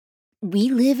We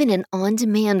live in an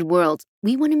on-demand world.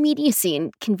 We want immediacy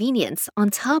and convenience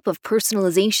on top of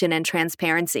personalization and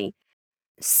transparency.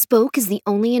 Spoke is the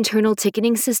only internal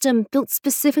ticketing system built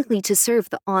specifically to serve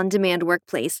the on-demand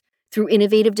workplace. Through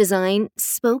innovative design,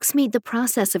 Spokes made the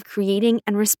process of creating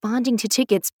and responding to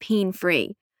tickets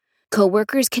pain-free.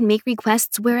 Coworkers can make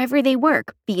requests wherever they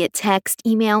work, be it text,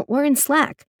 email, or in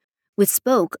Slack. With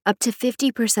Spoke, up to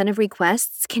 50% of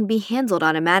requests can be handled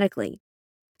automatically.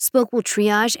 Spoke will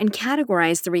triage and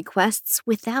categorize the requests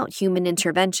without human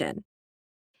intervention.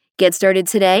 Get started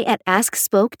today at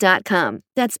AskSpoke.com.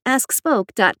 That's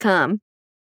AskSpoke.com.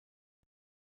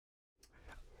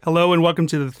 Hello and welcome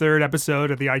to the third episode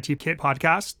of the IT Kit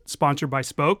podcast, sponsored by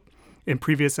Spoke. In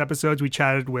previous episodes, we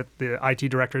chatted with the IT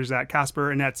directors at Casper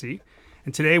and Etsy.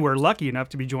 And today we're lucky enough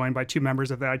to be joined by two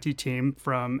members of the IT team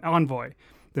from Envoy,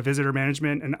 the visitor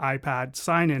management and iPad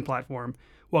sign-in platform.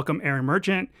 Welcome Erin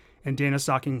Merchant and Dana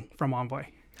Stocking from Envoy.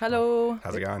 Hello.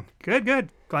 How's it going?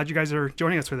 Good. Glad you guys are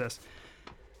joining us for this.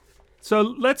 So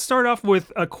let's start off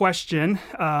with a question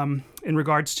in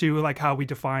regards to like how we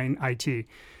define IT.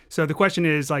 So the question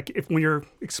is like when you're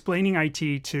explaining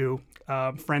IT to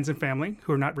friends and family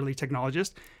who are not really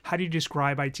technologists, how do you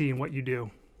describe IT and what you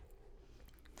do?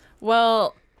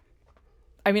 Well,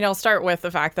 I mean, I'll start with the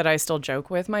fact that I still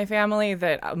joke with my family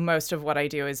that most of what I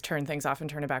do is turn things off and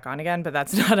turn it back on again, but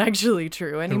that's not actually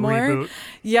true anymore. Reboot.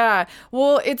 Yeah.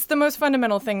 Well, it's the most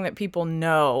fundamental thing that people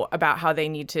know about how they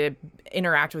need to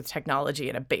interact with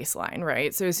technology at a baseline,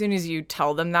 right? So as soon as you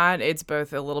tell them that, it's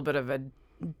both a little bit of a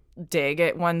dig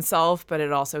at oneself, but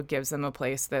it also gives them a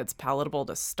place that's palatable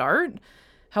to start.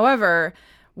 However,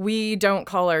 we don't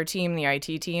call our team the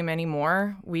IT team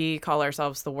anymore. We call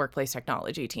ourselves the workplace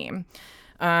technology team.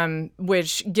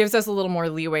 Which gives us a little more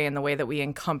leeway in the way that we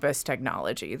encompass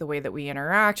technology, the way that we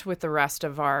interact with the rest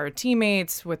of our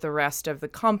teammates, with the rest of the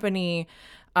company.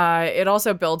 It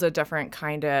also builds a different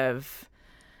kind of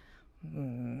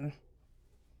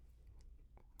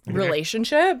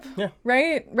relationship,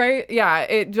 right? Yeah,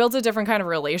 it builds a different kind of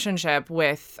relationship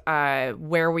with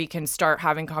where we can start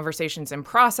having conversations in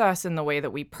process in the way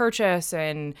that we purchase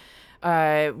and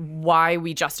why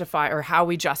we justify or how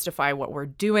we justify what we're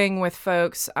doing with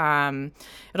folks.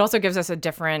 It also gives us a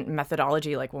different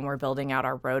methodology, like when we're building out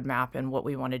our roadmap and what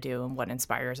we want to do and what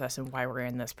inspires us and why we're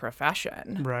in this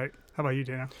profession. Right. How about you,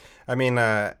 Dana? I mean,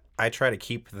 I try to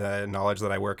keep the knowledge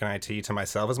that I work in IT to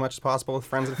myself as much as possible with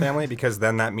friends and family, because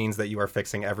then that means that you are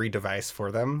fixing every device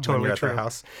for them when you're at their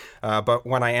house. But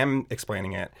when I am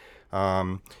explaining it,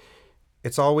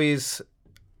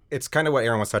 it's kind of what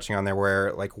Erin was touching on there,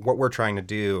 where like what we're trying to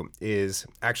do is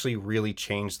actually really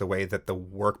change the way that the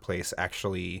workplace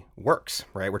actually works,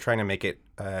 right? We're trying to make it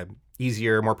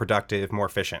easier, more productive, more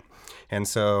efficient. And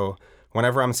so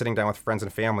whenever I'm sitting down with friends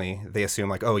and family, they assume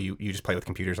like, oh, you just play with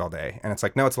computers all day. And it's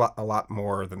like, no, it's a lot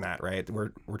more than that, right?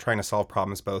 We're trying to solve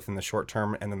problems both in the short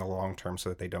term and in the long term so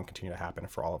that they don't continue to happen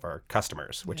for all of our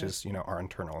customers, which is, our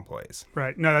internal employees.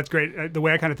 Right. No, that's great. The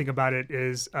way I kind of think about it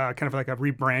is kind of like a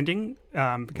rebranding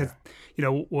because,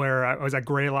 where I was at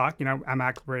Greylock, I'm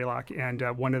at Greylock. And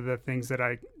one of the things that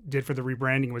I did for the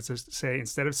rebranding was to say,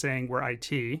 instead of saying we're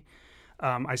IT,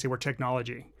 I say we're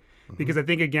technology. Because I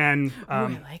think, again... I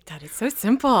like that. It's so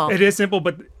simple. It is simple,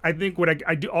 but I think what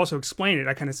I do also explain it.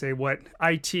 I kind of say what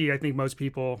IT, I think most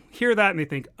people hear that and they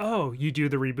think, oh, you do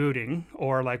the rebooting.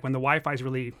 Or like when the Wi-Fi is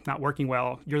really not working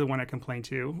well, you're the one I complain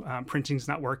to. Printing's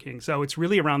not working. So it's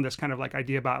really around this kind of like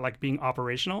idea about like being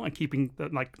operational and keeping the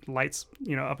like lights,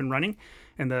 up and running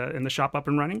and the shop up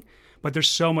and running. But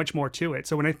there's so much more to it.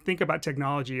 So when I think about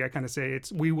technology, I kind of say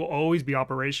we will always be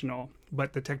operational,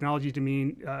 but the technology to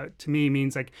me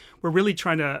means like we're really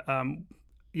trying to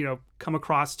come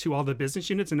across to all the business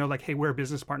units and know like, hey, we're a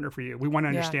business partner for you. We want to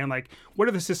understand like what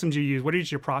are the systems you use, what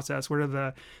is your process, what are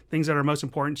the things that are most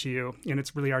important to you, and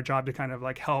it's really our job to kind of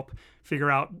like help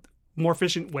figure out more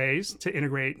efficient ways to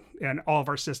integrate in all of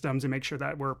our systems and make sure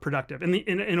that we're productive. And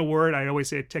in a word, I always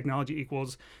say technology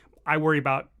equals I worry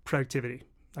about productivity.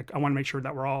 Like I want to make sure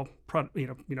that we're all,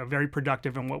 very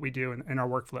productive in what we do in our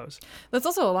workflows. That's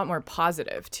also a lot more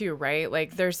positive too, right?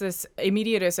 Like there's this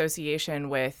immediate association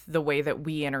with the way that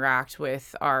we interact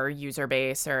with our user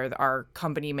base or our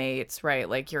company mates, right?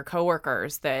 Like your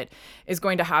coworkers, that is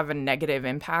going to have a negative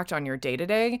impact on your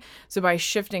day-to-day. So by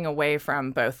shifting away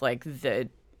from both like the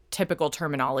typical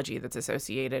terminology that's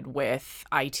associated with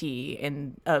IT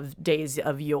of days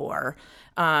of yore,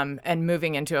 and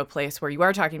moving into a place where you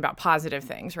are talking about positive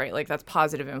things, right? Like that's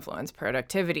positive influence,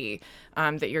 productivity,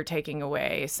 that you're taking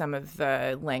away some of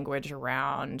the language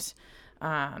around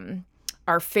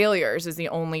our failures is the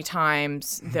only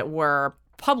times that we're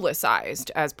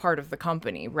publicized as part of the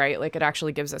company, right? Like it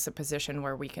actually gives us a position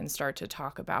where we can start to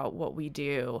talk about what we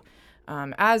do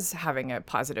as having a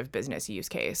positive business use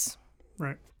case.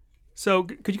 Right. So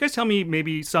could you guys tell me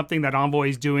maybe something that Envoy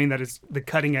is doing that is the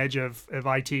cutting edge of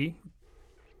IT?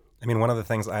 I mean, one of the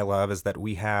things I love is that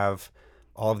we have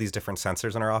all of these different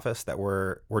sensors in our office that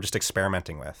we're just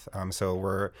experimenting with.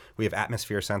 So we have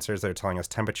atmosphere sensors that are telling us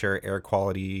temperature, air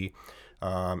quality,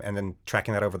 and then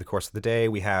tracking that over the course of the day.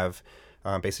 We have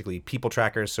basically people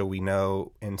trackers, so we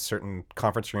know in certain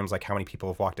conference rooms like how many people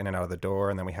have walked in and out of the door,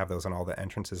 and then we have those on all the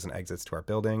entrances and exits to our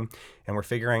building. And we're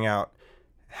figuring out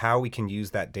how we can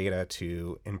use that data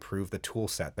to improve the tool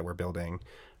set that we're building.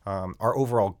 Our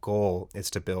overall goal is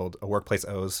to build a workplace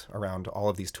OS around all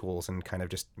of these tools and kind of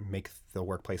just make the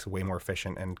workplace way more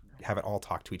efficient and have it all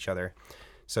talk to each other.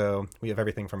 So we have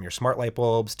everything from your smart light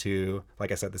bulbs to,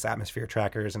 like I said, this atmosphere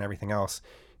trackers and everything else.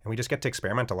 And we just get to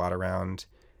experiment a lot around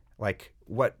like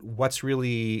what's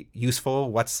really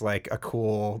useful, what's like a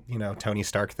cool, Tony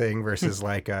Stark thing versus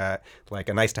like a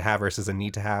nice to have versus a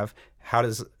need to have. How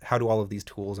do all of these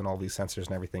tools and all these sensors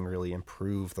and everything really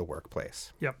improve the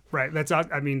workplace? Yep, right.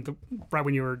 Right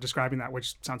when you were describing that,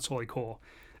 which sounds totally cool,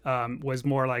 was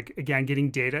more like, again, getting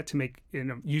data to make,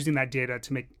 using that data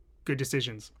to make good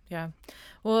decisions. Yeah.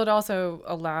 Well, it also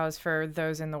allows for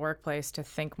those in the workplace to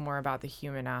think more about the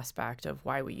human aspect of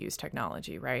why we use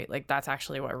technology, right? Like that's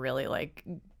actually what really like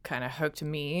kind of hooked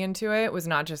me into it. Was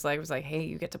not just like, it was like, hey,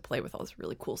 you get to play with all this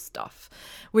really cool stuff,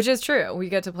 which is true. We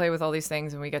get to play with all these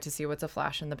things and we get to see what's a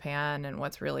flash in the pan and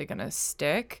what's really going to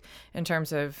stick in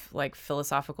terms of like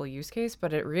philosophical use case.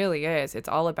 But it really is. It's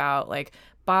all about like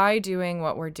by doing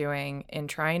what we're doing and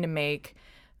trying to make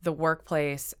the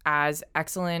workplace as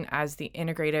excellent as the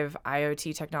integrative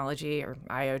IoT technology or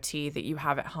IoT that you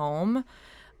have at home,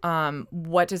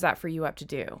 what does that free you up to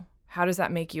do? How does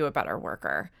that make you a better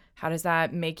worker? How does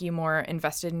that make you more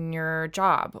invested in your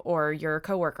job or your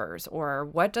coworkers? Or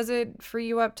what does it free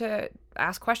you up to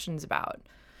ask questions about?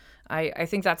 I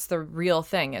think that's the real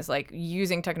thing is like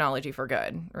using technology for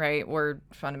good, right? We're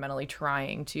fundamentally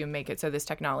trying to make it so this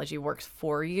technology works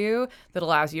for you that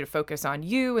allows you to focus on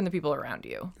you and the people around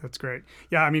you. That's great.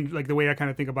 Yeah, I mean, like the way I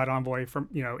kind of think about Envoy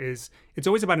is it's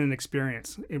always about an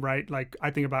experience, right? Like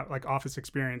I think about like office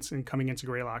experience and coming into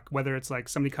Greylock, whether it's like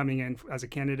somebody coming in as a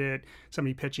candidate,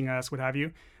 somebody pitching us, what have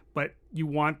you. But you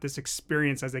want this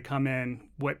experience as they come in.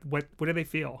 What do they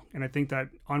feel? And I think that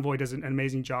Envoy does an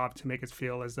amazing job to make us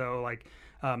feel as though like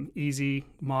easy,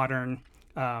 modern,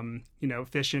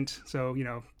 efficient. So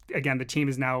again, the team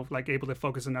is now like able to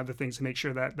focus on other things to make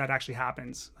sure that that actually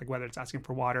happens. Like whether it's asking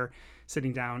for water,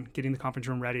 sitting down, getting the conference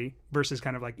room ready, versus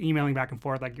kind of like emailing back and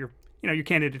forth. Like your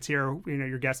candidate's here,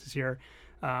 your guest is here.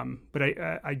 But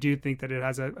I do think that it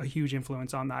has a huge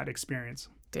influence on that experience.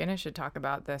 Dana should talk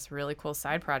about this really cool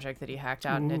side project that he hacked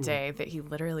out in a day that he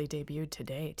literally debuted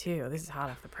today too. This is hot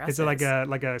off the press. Is it like a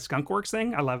Skunkworks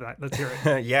thing? I love that. Let's hear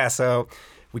it. Yeah. So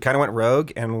we kind of went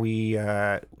rogue, and we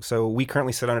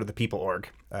currently sit under the people org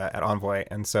at Envoy,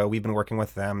 and so we've been working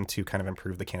with them to kind of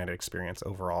improve the candidate experience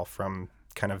overall from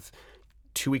kind of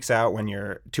 2 weeks out when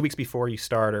you're 2 weeks before you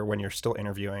start or when you're still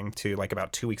interviewing to like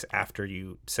about 2 weeks after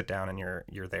you sit down and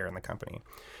you're there in the company.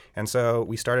 And so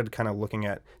we started kind of looking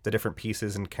at the different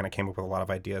pieces and kind of came up with a lot of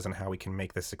ideas on how we can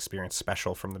make this experience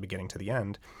special from the beginning to the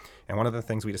end. And one of the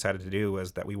things we decided to do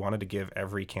was that we wanted to give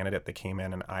every candidate that came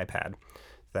in an iPad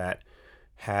that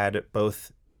had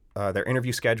both their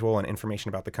interview schedule and information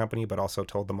about the company, but also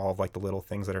told them all of like the little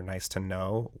things that are nice to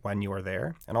know when you are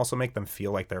there, and also make them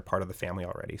feel like they're part of the family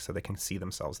already so they can see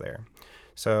themselves there.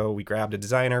 So we grabbed a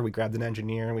designer, we grabbed an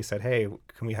engineer, and we said, hey,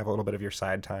 can we have a little bit of your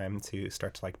side time to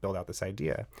start to like build out this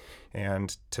idea?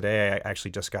 And today I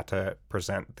actually just got to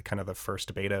present the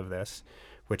first beta of this,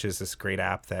 which is this great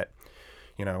app that,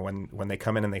 when they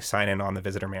come in and they sign in on the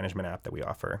visitor management app that we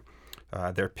offer,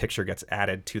 their picture gets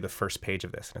added to the first page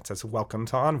of this, and it says "Welcome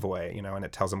to Envoy," and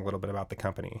it tells them a little bit about the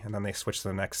company. And then they switch to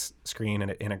the next screen, and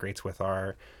it integrates with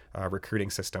our recruiting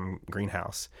system,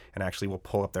 Greenhouse, and actually will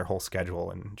pull up their whole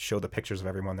schedule and show the pictures of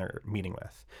everyone they're meeting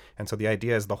with. And so the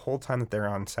idea is the whole time that they're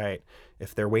on site,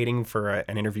 if they're waiting for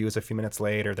an interview is a few minutes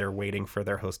late, or they're waiting for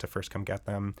their host to first come get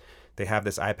them, they have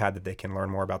this iPad that they can learn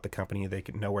more about the company. They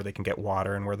can know where they can get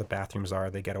water and where the bathrooms are.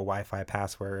 They get a Wi-Fi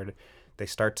password. They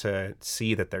start to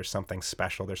see that there's something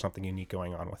special, there's something unique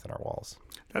going on within our walls.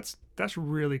 That's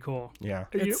really cool. Yeah.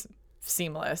 It's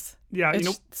seamless. Yeah.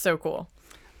 It's so cool.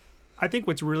 I think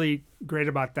what's really great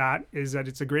about that is that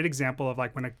it's a great example of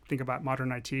like when I think about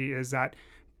modern IT is that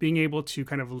being able to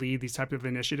kind of lead these type of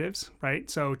initiatives, right?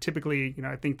 So typically,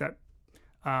 I think that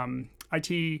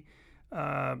IT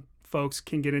folks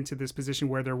can get into this position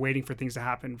where they're waiting for things to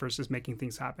happen versus making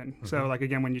things happen. So like,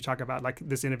 again, when you talk about like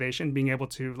this innovation, being able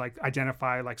to like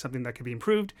identify like something that could be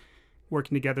improved,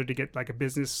 working together to get like a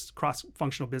business,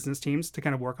 cross-functional business teams to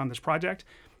kind of work on this project.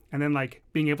 And then like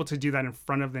being able to do that in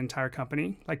front of the entire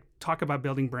company, like talk about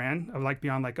building brand of like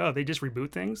beyond like, oh, they just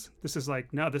reboot things. This is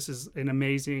like, no, this is an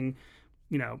amazing,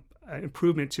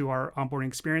 improvement to our onboarding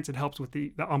experience. It helps with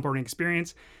the onboarding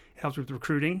experience. It helps with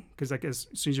recruiting because like as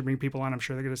soon as you bring people on, I'm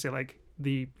sure they're going to say like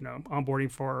the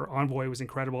onboarding for Envoy was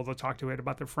incredible. They'll talk to it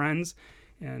about their friends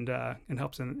and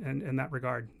helps in that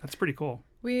regard. That's pretty cool.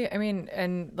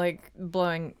 And like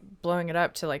blowing it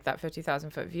up to like that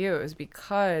 50,000 foot view is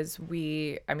because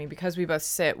we both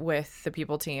sit with the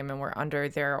people team and we're under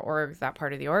their org, that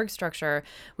part of the org structure.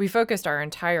 We focused our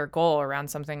entire goal around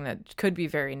something that could be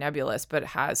very nebulous, but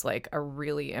has like a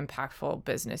really impactful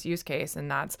business use case.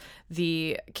 And that's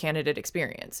the candidate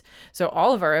experience. So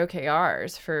all of our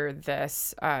OKRs for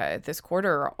this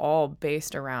quarter are all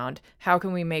based around how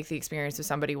can we make the experience of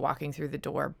somebody walking through the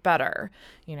door better,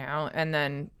 and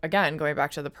then again, going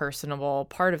back to the personable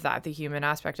part of that, the human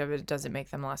aspect of it, does it make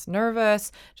them less nervous?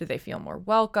 Do they feel more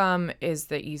welcome? Is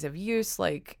the ease of use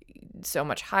like so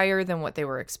much higher than what they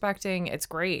were expecting? It's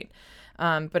great.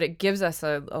 But it gives us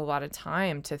a lot of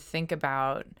time to think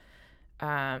about,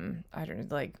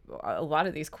 like a lot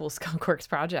of these cool Skunkworks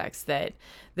projects that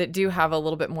do have a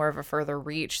little bit more of a further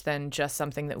reach than just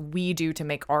something that we do to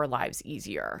make our lives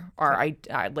easier,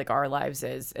 our lives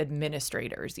as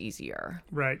administrators easier.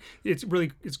 Right. It's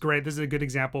great. This is a good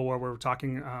example where we're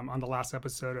talking on the last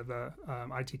episode of the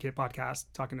IT Kit podcast,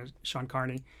 talking to Sean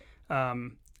Carney,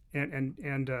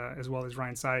 and as well as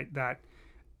Ryan Sight, that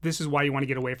this is why you want to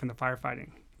get away from the firefighting.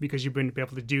 Because you've been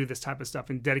able to do this type of stuff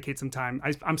and dedicate some time.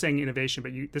 I'm saying innovation,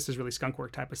 but this is really skunk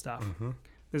work type of stuff.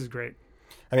 This is great.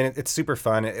 I mean, it's super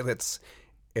fun. It's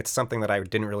something that I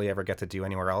didn't really ever get to do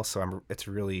anywhere else. So it's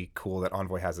really cool that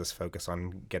Envoy has this focus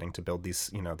on getting to build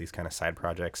these kind of side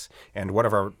projects. And one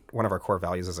of our core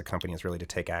values as a company is really to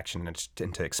take action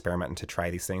and to experiment and to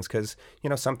try these things because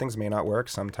some things may not work,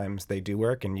 sometimes they do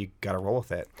work, and you got to roll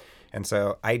with it. And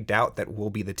so I doubt that we'll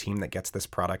be the team that gets this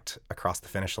product across the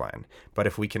finish line. But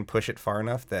if we can push it far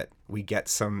enough that we get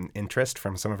some interest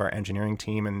from some of our engineering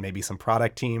team and maybe some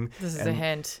product team. This is a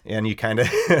hint. And you kind of,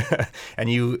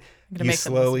 and you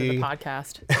slowly, the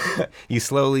podcast. you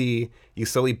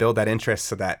slowly build that interest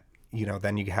so that,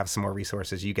 then you have some more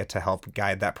resources. You get to help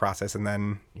guide that process, and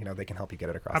then, they can help you get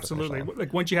it across the finish line.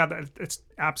 Like once you have that, it's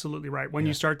absolutely right. When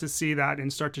you start to see that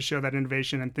and start to show that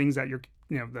innovation and things that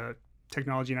the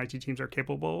technology and IT teams are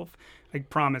capable of, I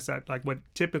promise that like what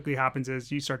typically happens is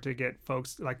you start to get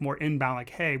folks like more inbound, like,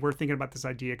 hey, we're thinking about this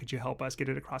idea. Could you help us get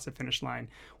it across the finish line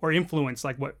or influence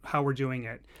like how we're doing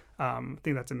it? I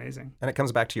think that's amazing. And it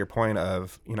comes back to your point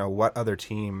of, what other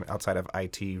team outside of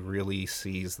IT really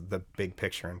sees the big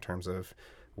picture in terms of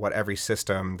what every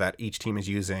system that each team is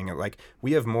using. Like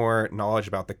we have more knowledge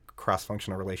about the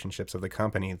cross-functional relationships of the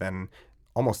company than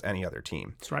almost any other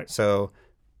team. That's right. So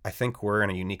I think we're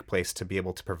in a unique place to be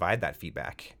able to provide that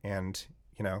feedback. And,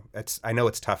 I know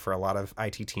it's tough for a lot of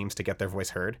IT teams to get their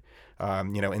voice heard,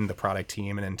 in the product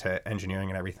team and into engineering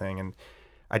and everything. And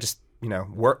I just,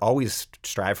 we're always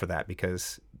strive for that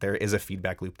because there is a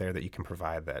feedback loop there that you can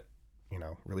provide that,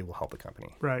 really will help the company.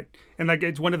 Right. And like,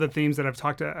 it's one of the themes that I've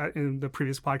talked in the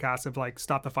previous podcast of like,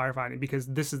 stop the firefighting, because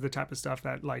this is the type of stuff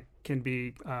that like can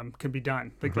be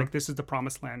done. Like this is the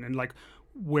promised land. And like,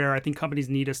 where I think companies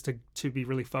need us to be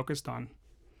really focused on.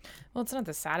 Well, it's not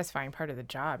the satisfying part of the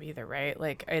job either, right?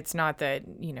 Like, it's not that,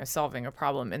 solving a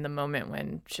problem in the moment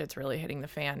when shit's really hitting the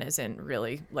fan isn't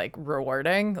really, like,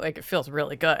 rewarding. Like, it feels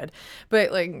really good.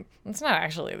 But, like, it's not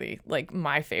actually,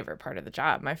 my favorite part of the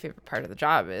job. My favorite part of the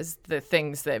job is the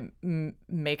things that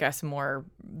make us more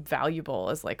valuable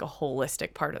as, like, a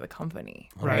holistic part of the company,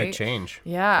 right? Make change.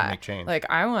 Yeah. Make change. Like,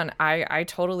 I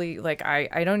totally, like,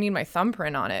 I don't need my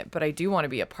thumbprint on it, but I do want to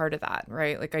be a part of that,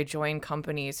 right? Like, I join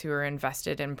companies who are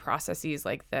invested in processes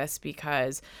like this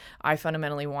because I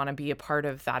fundamentally want to be a part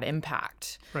of that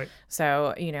impact. Right.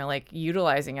 So, like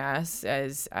utilizing us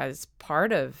as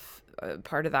part of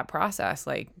that process,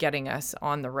 like getting us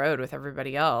on the road with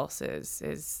everybody else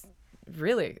is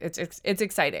really, it's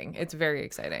exciting. It's very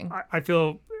exciting. I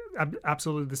feel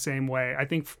absolutely the same way. I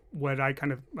think what I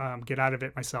kind of get out of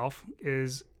it myself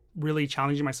is really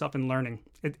challenging myself and learning.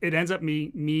 It ends up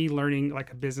me learning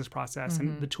like a business process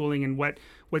and the tooling and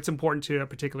what's important to a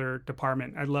particular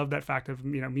department. I love that fact of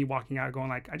me walking out going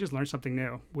like, I just learned something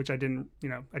new, which I didn't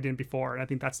before. And I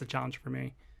think that's the challenge for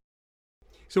me.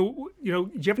 So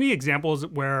do you have any examples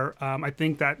where I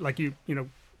think that like you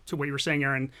to what you were saying,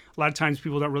 Erin, a lot of times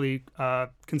people don't really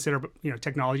consider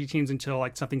technology teams until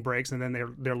like something breaks, and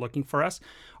then they're looking for us.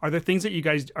 Are there things that you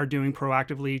guys are doing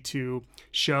proactively to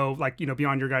show, like,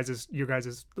 beyond your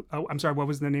guys's? Oh, I'm sorry, what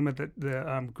was the name of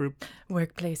the group?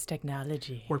 Workplace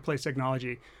technology. Workplace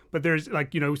technology. But there's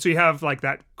like, so you have like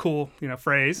that cool,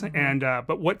 phrase. Mm-hmm. And,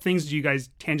 but what things do you guys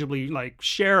tangibly like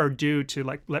share or do to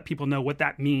like let people know what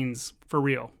that means for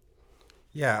real?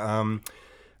 Yeah.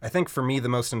 I think for me, the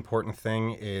most important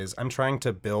thing is I'm trying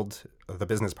to build the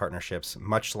business partnerships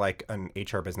much like an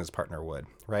HR business partner would,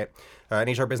 right?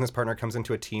 An HR business partner comes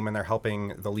into a team and they're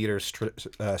helping the leaders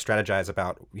strategize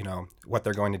about, what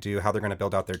they're going to do, how they're going to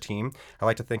build out their team. I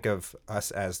like to think of us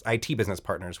as IT business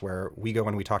partners, where we go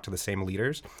and we talk to the same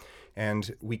leaders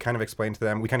and we kind of explain to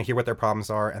them, we kind of hear what their problems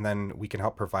are, and then we can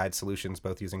help provide solutions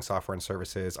both using software and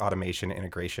services, automation,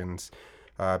 integrations,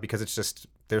 because it's just,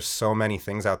 there's so many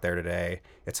things out there today.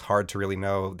 It's hard to really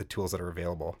know the tools that are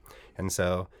available. And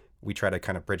so we try to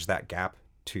kind of bridge that gap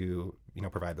to,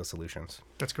 provide those solutions.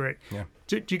 That's great. Yeah.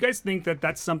 Do you guys think that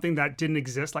that's something that didn't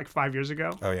exist like 5 years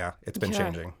ago? Oh, yeah. It's been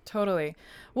changing. Totally.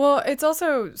 Well, it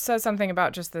also says something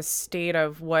about just the state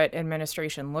of what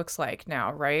administration looks like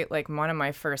now, right? Like one of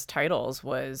my first titles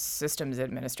was systems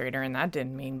administrator, and that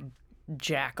didn't mean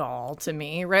jack all to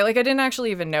me, right? Like I didn't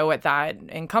actually even know what that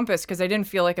encompassed because I didn't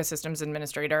feel like a systems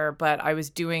administrator, but I was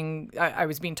being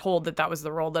told that was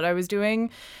the role that I was doing.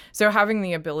 So having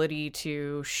the ability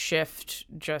to shift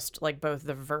just like both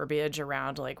the verbiage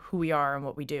around like who we are and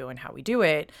what we do and how we do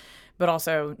it, but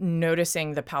also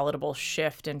noticing the palatable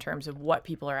shift in terms of what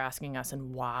people are asking us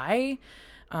and why.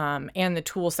 And the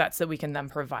tool sets that we can then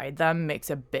provide them makes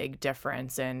a big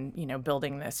difference in,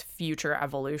 building this future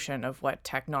evolution of what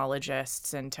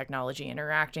technologists and technology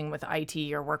interacting with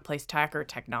IT or workplace tech or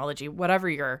technology, whatever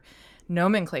your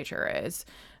nomenclature is.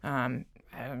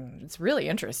 It's really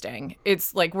interesting.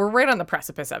 It's like we're right on the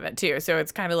precipice of it too. So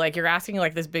it's kind of like you're asking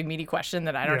like this big meaty question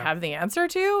that I don't have the answer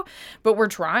to, but we're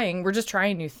just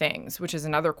trying new things, which is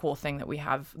another cool thing that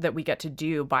we get to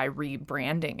do by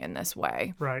rebranding in this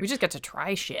way. Right. We just get to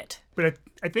try shit. But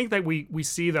I think that we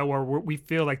see though, or we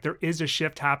feel like there is a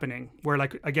shift happening where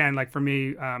like, again, like for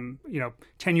me,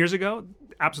 10 years ago,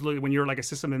 absolutely, when you're like a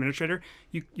system administrator,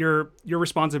 your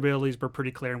responsibilities were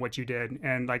pretty clear in what you did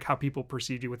and like how people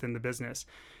perceived you within the business.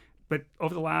 But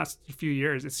over the last few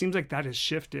years, it seems like that has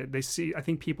shifted. I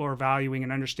think people are valuing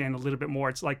and understand a little bit more.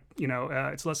 It's like,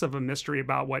 it's less of a mystery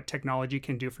about what technology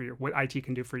can do for you, what IT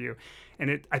can do for you.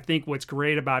 And I think what's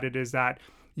great about it is that,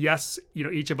 yes,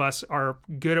 each of us are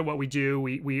good at what we do.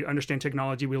 We understand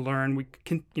technology. We learn. We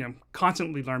can,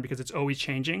 constantly learn because it's always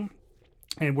changing.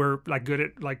 And we're like good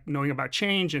at like knowing about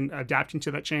change and adapting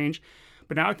to that change.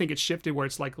 But now I think it's shifted where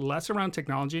it's like less around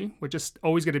technology, which is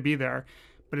always going to be there.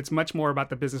 But it's much more about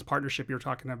the business partnership you're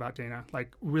talking about, Dana.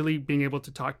 Like really being able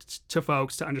to talk to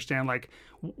folks to understand like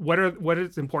what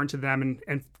is important to them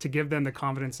and to give them the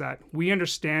confidence that we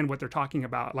understand what they're talking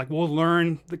about. Like we'll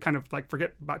learn the kind of like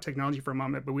forget about technology for a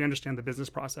moment, but we understand the business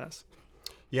process.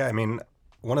 Yeah, I mean,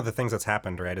 one of the things that's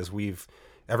happened, right, is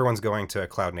everyone's going to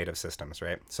cloud native systems,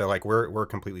 right? So like we're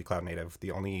completely cloud native.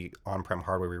 The only on-prem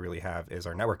hardware we really have is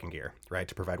our networking gear, right,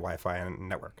 to provide Wi-Fi and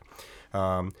network.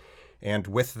 And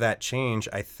with that change,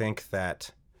 I think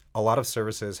that a lot of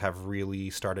services have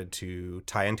really started to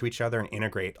tie into each other and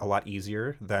integrate a lot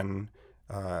easier than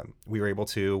we were able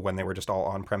to when they were just all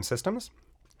on-prem systems.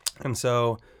 And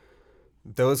so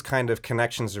those kind of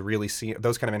connections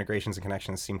those kind of integrations and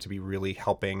connections seem to be really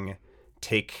helping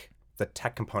take the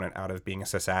tech component out of being a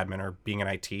sysadmin or being an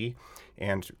IT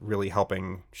and really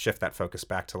helping shift that focus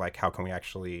back to like, how can we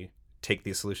actually take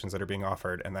these solutions that are being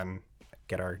offered and then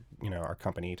get our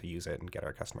company to use it and get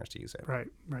our customers to use it. Right.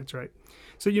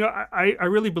 So, I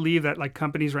really believe that like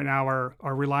companies right now are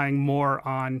relying more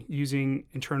on using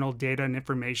internal data and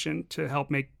information to help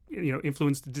make,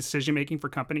 influence the decision making for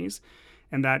companies,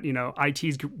 and that, IT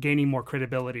is gaining more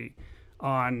credibility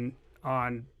on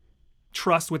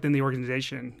trust within the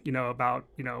organization, about,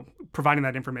 providing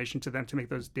that information to them to make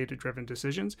those data-driven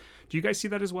decisions. Do you guys see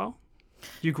that as well?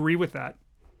 Do you agree with that?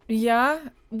 Yeah,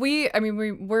 we're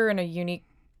in a unique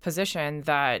position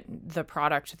that the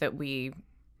product that we,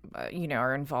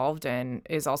 are involved in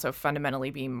is also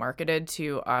fundamentally being marketed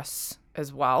to us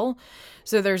as well.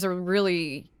 So there's a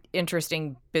really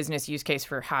interesting business use case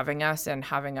for having us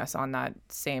on that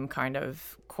same kind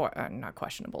of not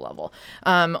questionable level,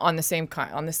 on the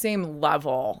same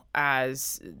level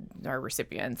as our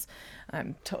recipients.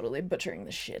 I'm totally butchering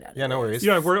the shit out of it. Yeah, no worries.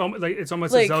 Yeah, we're like, it's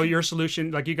almost like, as though your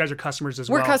solution, like you guys are customers as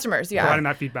well. We're customers, yeah. Providing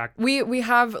that feedback. We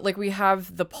have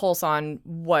the pulse on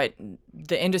what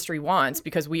the industry wants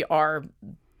because we are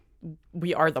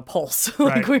we are the pulse.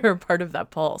 Right. We are part of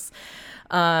that pulse.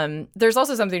 There's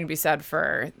also something to be said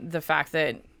for the fact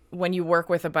that when you work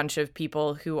with a bunch of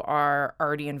people who are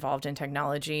already involved in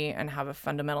technology and have a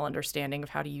fundamental understanding of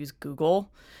how to use Google,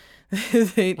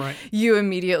 Right. you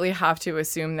immediately have to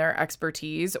assume their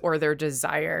expertise or their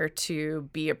desire to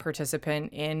be a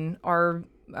participant in our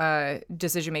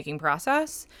decision-making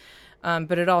process.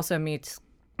 But it also means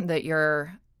that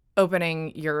you're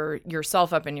opening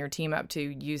yourself up and your team up to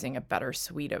using a better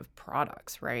suite of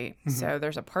products, right? So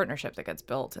there's a partnership that gets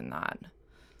built in that.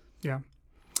 Yeah.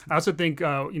 I also think,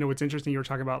 what's interesting, you were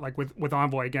talking about, like with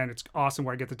Envoy, again, it's awesome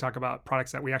where I get to talk about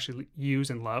products that we actually use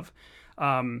and love.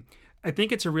 I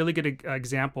think it's a really good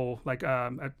example, like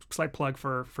a slight plug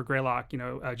for Greylock.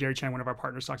 Jerry Chang, one of our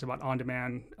partners, talks about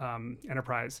on-demand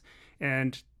enterprise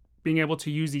and being able to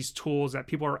use these tools that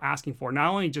people are asking for, not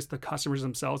only just the customers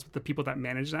themselves, but the people that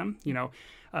manage them.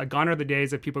 Gone are the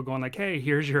days of people going like, "Hey,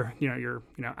 here's your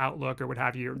Outlook or what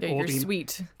have you." Your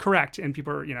suite. Correct. And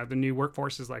people are, the new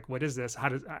workforce is like, "What is this?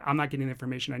 I'm not getting the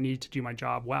information I need to do my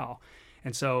job well."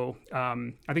 And so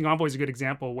I think Envoy is a good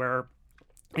example where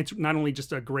it's not only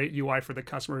just a great UI for the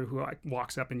customer who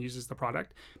walks up and uses the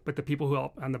product, but the people who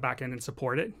help on the back end and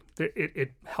support it.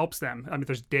 It helps them. I mean,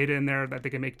 there's data in there that they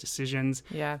can make decisions.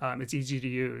 Yeah. It's easy to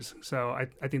use. So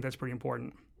I think that's pretty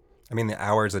important. I mean, the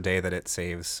hours a day that it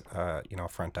saves,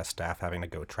 front desk staff having to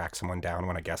go track someone down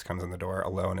when a guest comes in the door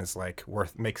alone is like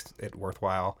makes it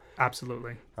worthwhile.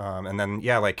 Absolutely. And then,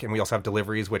 and we also have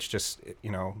deliveries, which just,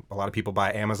 a lot of people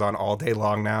buy Amazon all day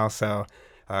long now. So,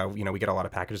 we get a lot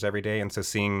of packages every day. And so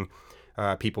seeing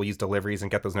people use deliveries and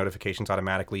get those notifications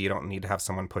automatically, you don't need to have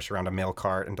someone push around a mail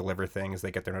cart and deliver things.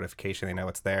 They get their notification, they know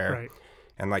it's there. Right.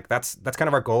 And that's kind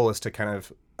of our goal, is to kind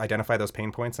of identify those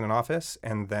pain points in an office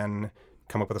and then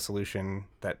come up with a solution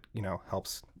that,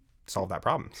 helps solve that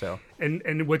problem. So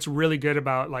and what's really good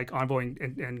about like Envoy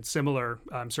and similar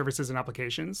services and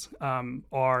applications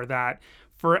are that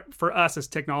for us as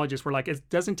technologists, we're like, it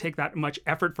doesn't take that much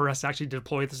effort for us to actually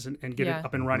deploy this and get it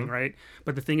up and running, right?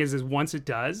 But the thing is once it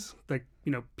does, like,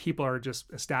 people are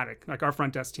just ecstatic. Like our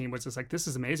front desk team was just like, this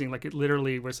is amazing. Like it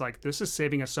literally was like, this is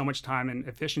saving us so much time and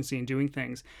efficiency in doing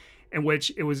things. In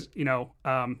which it was,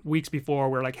 weeks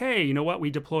before we're like, hey, you know what? We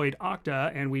deployed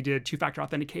Okta and we did two-factor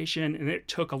authentication, and it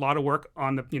took a lot of work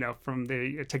on the, from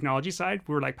the technology side.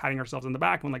 We were like patting ourselves on the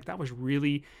back and like, that was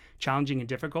really challenging and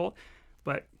difficult.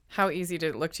 But how easy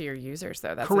did it look to your users,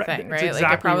 though? That's correct. The thing, right? Exactly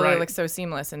like it probably right. looks so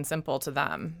seamless and simple to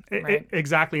them, right?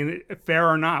 Exactly. And fair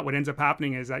or not, what ends up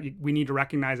happening is that we need to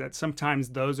recognize that sometimes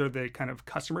those are the kind of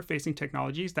customer-facing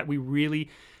technologies that we really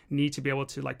need to be able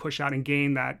to like push out and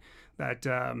gain that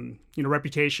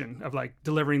reputation of like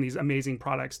delivering these amazing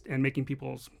products and making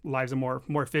people's lives more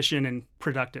efficient and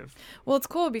productive. Well, it's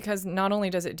cool because not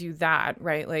only does it do that,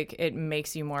 right? Like it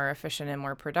makes you more efficient and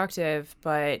more productive,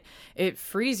 but it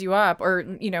frees you up, or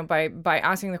by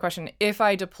asking the question, if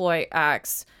I deploy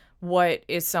X, what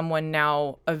is someone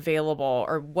now available,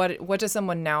 or what does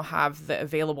someone now have the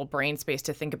available brain space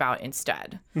to think about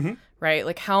instead, right?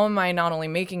 Like how am I not only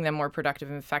making them more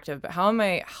productive and effective, but how am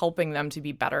I helping them to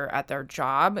be better at their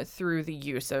job through the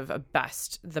use of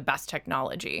the best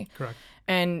technology? Correct.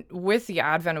 And with the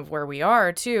advent of where we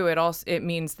are too, it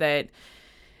means that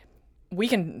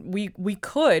we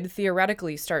could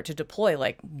theoretically start to deploy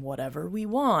like whatever we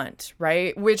want,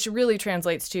 right? Which really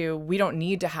translates to, we don't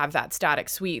need to have that static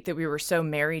suite that we were so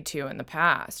married to in the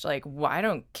past. Like, I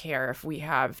don't care if we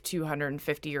have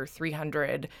 250 or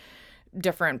 300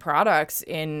 different products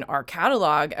in our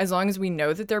catalog, as long as we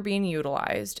know that they're being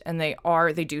utilized and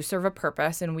they do serve a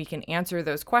purpose and we can answer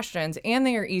those questions and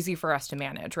they are easy for us to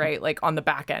manage, right? Like on the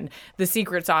back end, the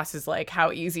secret sauce is like, how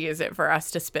easy is it for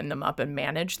us to spin them up and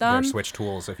manage them? There's switch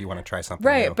tools if you want to try something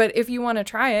right new. But if you want to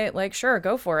try it, like, sure,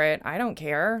 go for it. I don't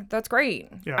care. That's great.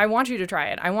 Yeah. I want you to try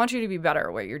it. I want you to be better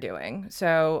at what you're doing.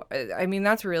 So I mean,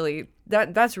 that's really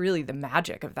the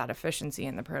magic of that efficiency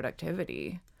and the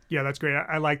productivity. Yeah, that's great.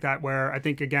 I like that, where I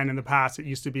think, again, in the past, it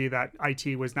used to be that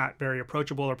IT was not very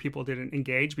approachable or people didn't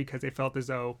engage because they felt as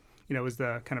though, it was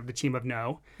the kind of the team of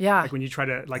no. Yeah. Like when you try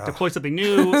to like deploy something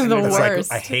new. The and It's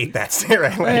worst. like, I hate that,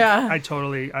 Sarah. Like, Yeah. I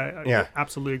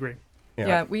absolutely agree.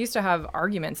 Yeah. We used to have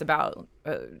arguments about,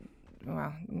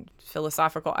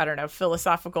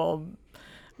 philosophical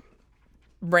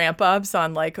ramp ups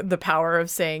on like the power of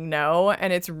saying no,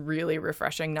 and it's really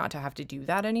refreshing not to have to do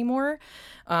that anymore,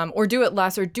 or do it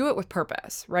less, or do it with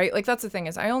purpose, right? Like that's the thing,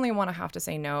 is I only want to have to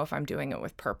say no if I'm doing it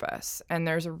with purpose, and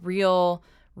there's a real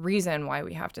reason why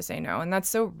we have to say no. And that's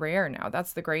so rare now.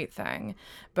 That's the great thing.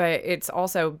 But it's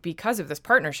also because of this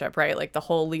partnership, right? Like the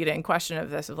whole lead-in question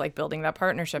of this, of like building that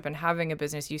partnership and having a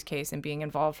business use case and being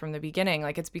involved from the beginning.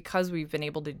 Like it's because we've been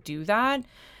able to do that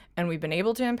and we've been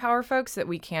able to empower folks that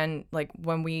we can, like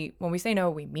when we say no,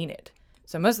 we mean it.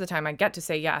 So most of the time I get to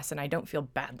say yes and I don't feel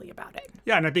badly about it.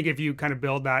 Yeah, and I think if you kind of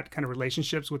build that kind of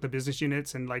relationships with the business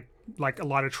units and like a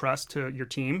lot of trust to your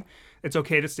team, it's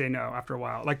okay to say no after a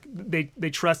while. Like they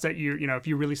trust that if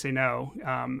you really say no,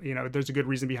 there's a good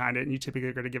reason behind it, and you typically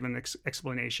are going to give an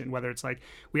explanation, whether it's like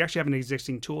we actually have an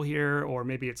existing tool here, or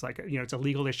maybe it's like it's a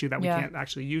legal issue that we can't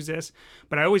actually use this.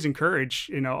 But I always encourage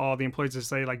all the employees to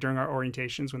say, like during our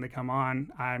orientations when they come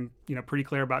on, I'm pretty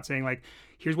clear about saying like,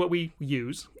 here's what we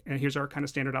use and here's our kind of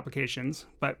standard applications.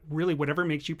 But really, whatever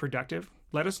makes you productive,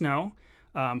 let us know.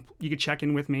 You could check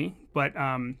in with me, but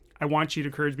I want you to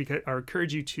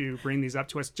encourage you to bring these up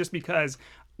to us, just because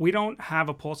we don't have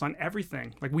a pulse on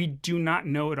everything. Like we do not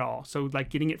know it all. So like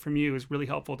getting it from you is really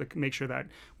helpful to make sure that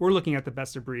we're looking at the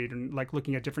best of breed and like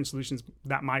looking at different solutions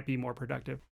that might be more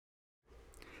productive.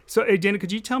 So Dana,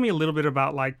 could you tell me a little bit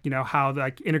about how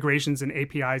like integrations and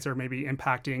APIs are maybe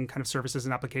impacting kind of services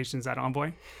and applications at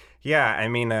Envoy? Yeah, I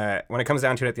mean, when it comes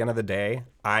down to it, at the end of the day,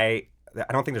 I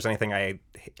don't think there's anything I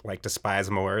like despise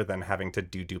more than having to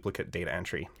do duplicate data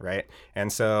entry, right?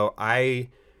 And so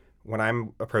when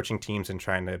I'm approaching teams and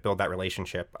trying to build that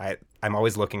relationship, I'm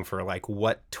always looking for like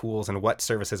what tools and what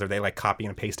services are they like copying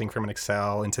and pasting from an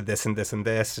Excel into this and this and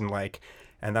this,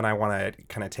 and then I want to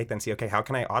kind of take that and see, okay, how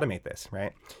can I automate this,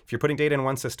 right? If you're putting data in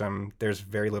one system, there's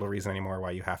very little reason anymore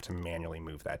why you have to manually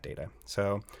move that data.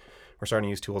 So we're starting to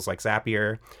use tools like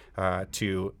Zapier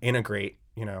to integrate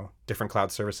different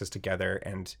cloud services together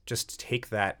and just take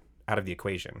that out of the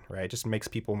equation, right? It just makes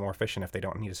people more efficient if they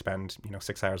don't need to spend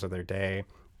 6 hours of their day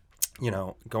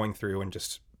going through and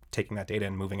just taking that data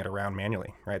and moving it around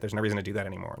manually, right? There's no reason to do that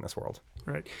anymore in this world.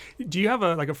 Right. Do you have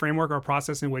a framework or a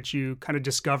process in which you kind of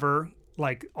discover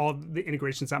like all the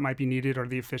integrations that might be needed or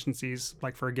the efficiencies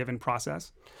like for a given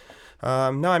process?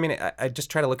 No, I mean, I just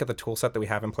try to look at the tool set that we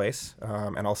have in place.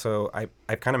 And also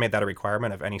I've kind of made that a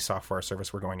requirement of any software or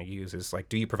service we're going to use is like,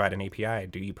 do you provide an API?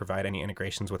 Do you provide any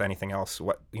integrations with anything else?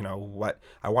 What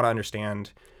I want to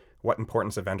understand what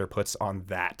importance a vendor puts on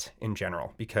that in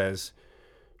general, because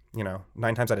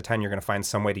 9 times out of 10, you're going to find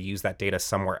some way to use that data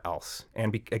somewhere else.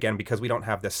 And again, because we don't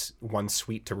have this one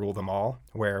suite to rule them all,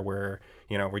 where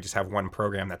we just have one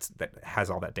program that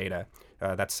has all that data.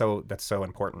 That's so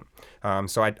important.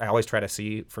 So I always try to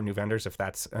see for new vendors if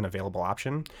that's an available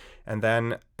option. And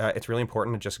then it's really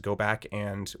important to just go back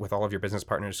and with all of your business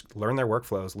partners, learn their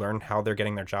workflows, learn how they're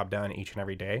getting their job done each and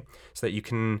every day, so that you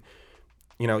can,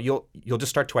 you'll just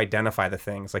start to identify the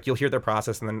things. Like you'll hear their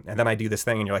process and then I do this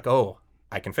thing and you're like, oh,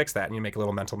 I can fix that. And you make a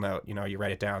little mental note, you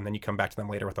write it down, and then you come back to them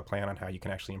later with a plan on how you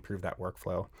can actually improve that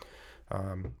workflow.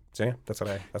 So yeah, that's what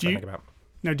I think about.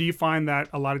 Now, do you find that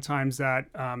a lot of times that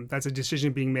that's a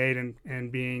decision being made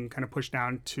and being kind of pushed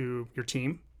down to your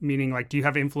team? Meaning, like, do you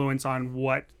have influence on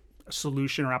what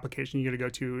solution or application you're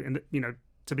going to go to,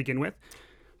 to begin with,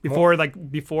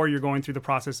 before you're going through the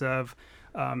process of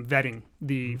vetting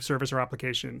the service or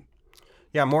application?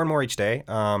 Yeah, more and more each day.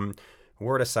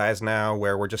 We're at a size now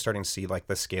where we're just starting to see like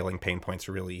the scaling pain points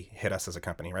really hit us as a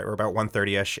company, right? We're about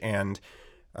 130-ish, and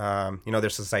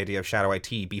there's this idea of shadow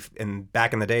IT. And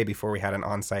back in the day, before we had an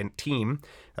on-site team,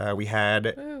 we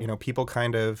had people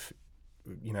kind of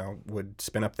would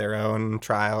spin up their own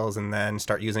trials and then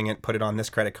start using it, put it on this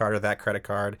credit card or that credit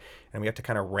card, and we have to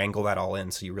kind of wrangle that all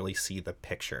in so you really see the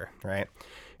picture, right?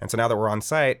 And so now that we're on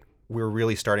site, we're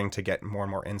really starting to get more and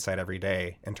more insight every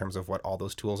day in terms of what all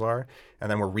those tools are.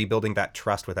 And then we're rebuilding that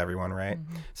trust with everyone, right?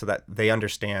 Mm-hmm. So that they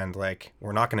understand, like,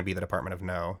 we're not going to be the department of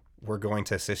no. We're going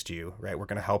to assist you, right? We're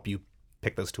going to help you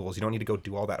pick those tools. You don't need to go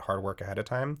do all that hard work ahead of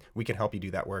time. We can help you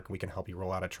do that work. We can help you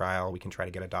roll out a trial. We can try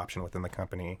to get adoption within the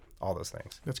company, all those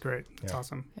things. That's great. That's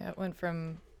awesome. Yeah, it went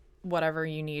from whatever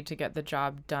you need to get the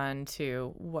job done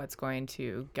to what's going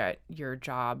to get your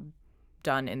job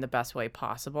done in the best way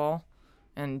possible.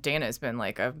 And Dana's been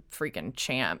like a freaking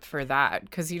champ for that,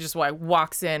 because he just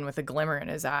walks in with a glimmer in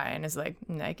his eye and is like,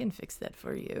 I can fix that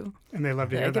for you. And they love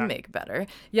to hear that. I can make better.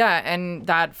 Yeah, and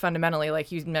that fundamentally,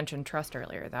 like you mentioned trust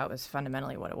earlier, that was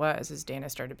fundamentally what it was, is Dana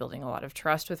started building a lot of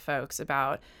trust with folks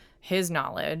about his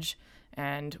knowledge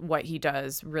and what he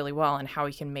does really well and how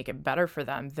he can make it better for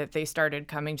them, that they started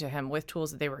coming to him with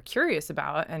tools that they were curious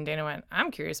about. And Dana went, I'm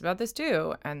curious about this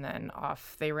too. And then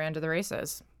off they ran to the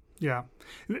races. Yeah.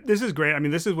 This is great. I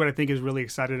mean, this is what I think is really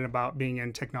exciting about being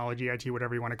in technology, IT,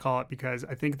 whatever you want to call it, because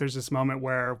I think there's this moment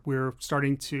where we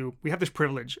have this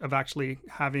privilege of actually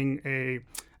having a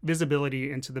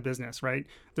visibility into the business, right?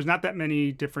 There's not that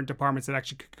many different departments that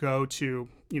actually could go to,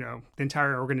 the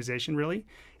entire organization really,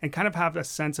 and kind of have a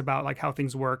sense about like how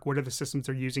things work, what are the systems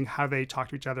they're using, how they talk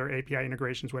to each other, API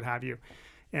integrations, what have you.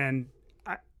 And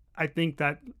I think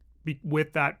that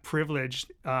with that privilege,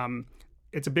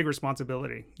 it's a big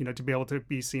responsibility, to be able to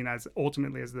be seen as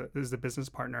ultimately as the business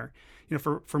partner.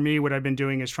 For me, what I've been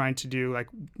doing is trying to do like,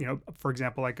 for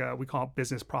example, like we call it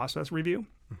business process review,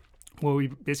 where we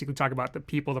basically talk about the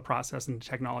people, the process, and the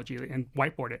technology and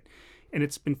whiteboard it. And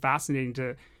it's been fascinating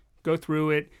to go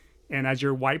through it. And as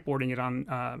you're whiteboarding it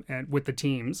on and with the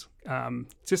teams,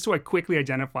 just so I quickly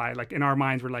identify, like in our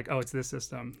minds, we're like, oh, it's this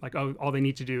system. Like, oh, all they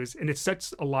need to do is, and it's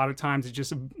such a lot of times, it's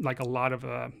just like a lot of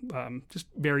just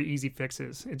very easy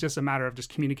fixes. It's just a matter of just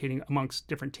communicating amongst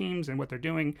different teams and what they're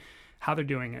doing, how they're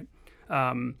doing it.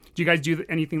 Do you guys do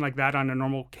anything like that on a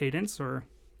normal cadence or?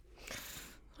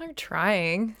 We're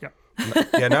trying. Yeah.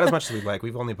 Yeah, not as much as we'd like.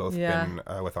 We've only both been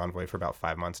with Envoy for about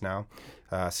 5 months now.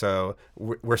 So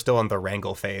we're still in the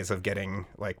wrangle phase of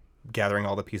gathering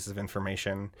all the pieces of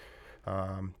information.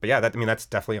 But yeah, that's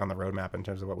definitely on the roadmap in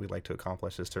terms of what we'd like to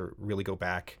accomplish, is to really go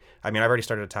back. I mean, I've already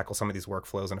started to tackle some of these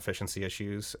workflows and efficiency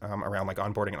issues around like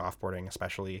onboarding and offboarding,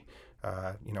 especially.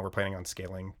 We're planning on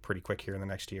scaling pretty quick here in the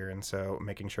next year. And so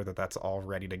making sure that that's all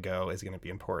ready to go is going to be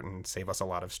important, save us a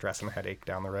lot of stress and headache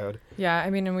down the road. Yeah, I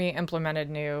mean, and we implemented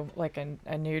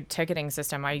a new ticketing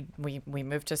system. We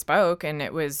moved to Spoke, and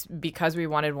it was because we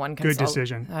wanted one Good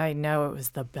decision. I know, it was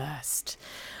the best.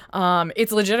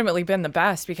 It's legitimately been the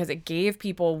best because it gave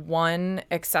people one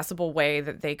accessible way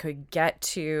that they could get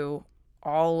to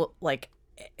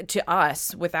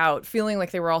us without feeling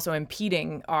like they were also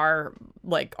impeding our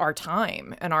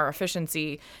time and our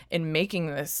efficiency in making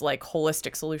this like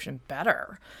holistic solution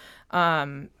better.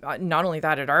 Not only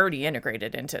that, it already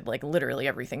integrated into like literally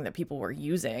everything that people were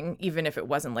using, even if it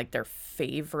wasn't like their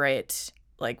favorite.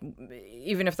 Like,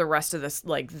 even if the rest of this,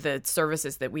 like the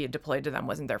services that we had deployed to them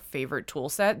wasn't their favorite tool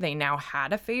set, they now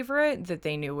had a favorite that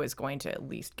they knew was going to at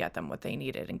least get them what they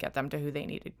needed and get them to who they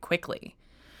needed quickly.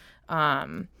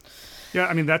 Yeah,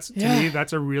 I mean, to me,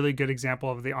 that's a really good example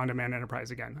of the on-demand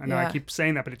enterprise again. I know I keep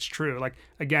saying that, but it's true. Like,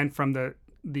 again, from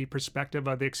the perspective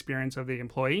of the experience of the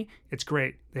employee, it's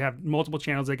great. They have multiple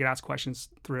channels they get asked questions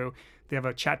through. They have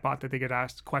a chat bot that they get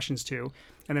asked questions to.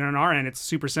 And then on our end, it's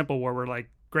super simple where we're like,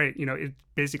 great, it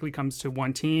basically comes to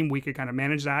one team. We could kind of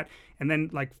manage that. And then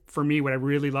like for me, what I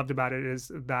really loved about it is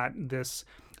that this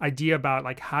idea about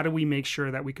like, how do we make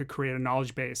sure that we could create a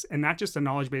knowledge base, and not just a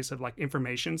knowledge base of like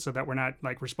information, so that we're not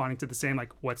like responding to the same,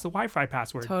 like, what's the Wi-Fi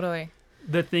password? Totally.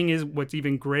 The thing is, what's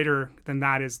even greater than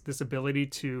that is this ability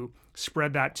to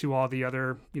spread that to all the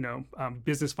other,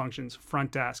 business functions,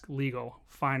 front desk, legal,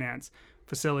 finance,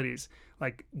 facilities.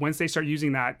 Like once they start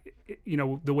using that,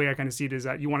 the way I kind of see it is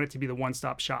that you want it to be the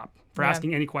one-stop shop for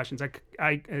asking any questions.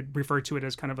 I refer to it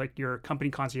as kind of like your company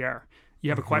concierge.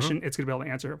 You have a question, it's going to be able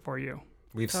to answer it for you.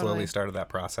 We've slowly started that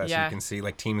process. Yeah. You can see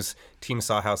like teams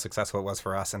saw how successful it was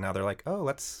for us, and now they're like, oh,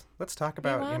 let's talk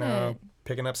about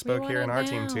picking up Spoke here in our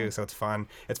team too. So it's fun.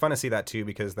 It's fun to see that too,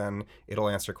 because then it'll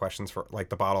answer questions for like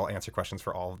the bot will answer questions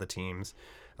for all of the teams.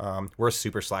 We're a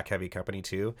super Slack heavy company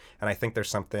too, and I think there's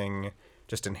something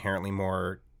just inherently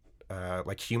more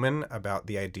like human about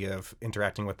the idea of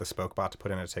interacting with the Spoke bot to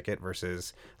put in a ticket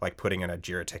versus like putting in a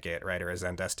Jira ticket, right, or a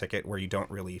Zendesk ticket, where you don't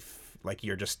really like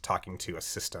you're just talking to a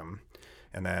system.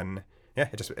 And then,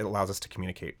 it allows us to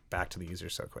communicate back to the user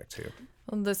so quick too.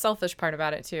 Well, the selfish part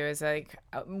about it too is like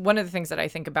one of the things that I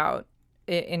think about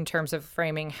in terms of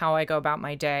framing how I go about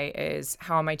my day is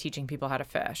how am I teaching people how to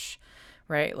fish,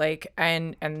 right? Like,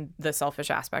 and the selfish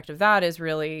aspect of that is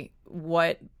really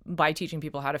by teaching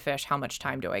people how to fish, how much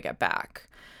time do I get back?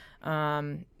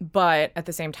 But at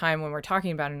the same time, when we're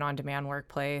talking about an on-demand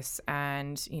workplace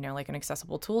and, like an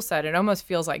accessible tool set, it almost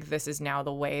feels like this is now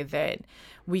the way that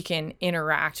we can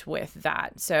interact with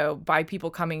that. So by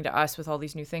people coming to us with all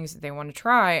these new things that they want to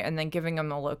try and then giving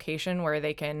them a location where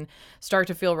they can start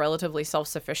to feel relatively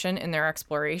self-sufficient in their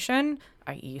exploration,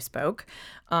 i.e. Spoke,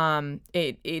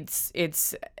 it's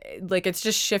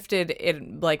just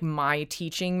shifted like my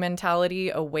teaching mentality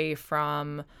away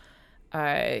from,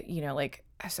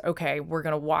 okay, we're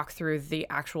going to walk through the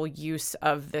actual use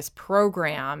of this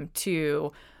program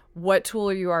to what tool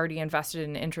are you already invested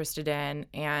and interested in,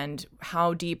 and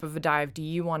how deep of a dive do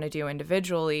you want to do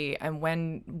individually, and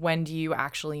when do you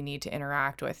actually need to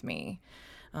interact with me?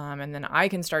 And then I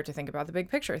can start to think about the big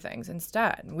picture things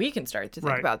instead. We can start to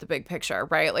think Right. about the big picture,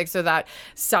 right? Like, so that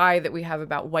side that we have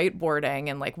about whiteboarding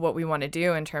and like what we want to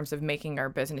do in terms of making our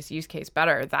business use case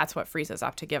better, that's what frees us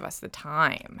up to give us the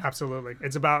time. Absolutely.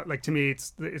 It's about, like, to me,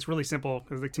 it's really simple,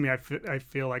 because, like, to me, I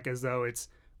feel like as though it's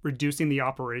reducing the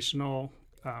operational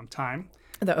time.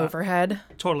 The overhead.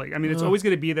 Totally. I mean, it's always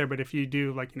going to be there, but if you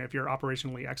do, like, if you're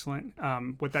operationally excellent,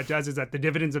 what that does is that the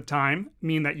dividends of time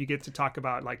mean that you get to talk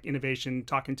about, like, innovation,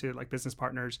 talking to, like, business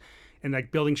partners, and,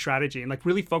 like, building strategy, and, like,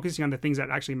 really focusing on the things that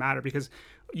actually matter. Because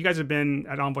you guys have been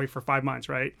at Envoy for 5 months,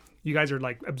 right? You guys are,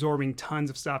 like, absorbing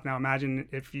tons of stuff. Now imagine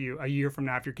if a year from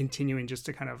now, if you're continuing just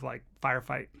to kind of, like,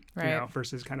 firefight, Right.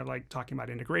 versus kind of, like, talking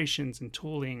about integrations and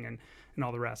tooling and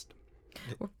all the rest.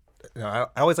 I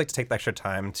always like to take the extra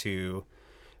time to,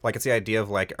 like, it's the idea of,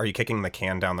 like, are you kicking the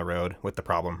can down the road with the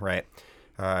problem, right?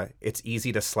 It's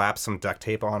easy to slap some duct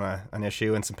tape on an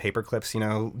issue and some paper clips,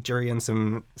 jury in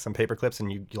some paper clips,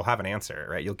 and you'll have an answer,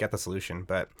 right? You'll get the solution,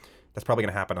 but that's probably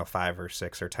going to happen to 5 or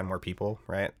 6 or 10 more people,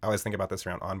 right? I always think about this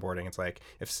around onboarding. It's like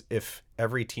if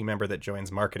every team member that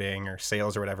joins marketing or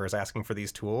sales or whatever is asking for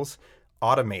these tools,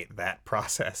 automate that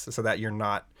process so that you're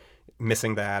not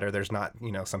missing that, or there's not,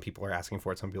 some people are asking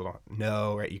for it, some people don't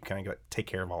know, right? You kind of take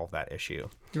care of all of that issue.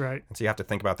 Right. And so you have to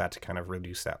think about that to kind of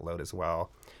reduce that load as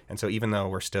well. And so even though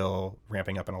we're still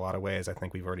ramping up in a lot of ways, I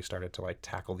think we've already started to, like,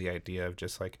 tackle the idea of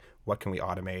just, like, what can we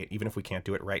automate? Even if we can't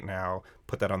do it right now,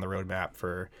 put that on the roadmap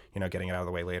for, getting it out of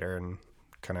the way later, and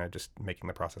kind of just making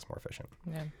the process more efficient.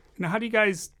 Yeah. Now, how do you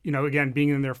guys, again, being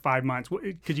in there 5 months,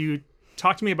 could you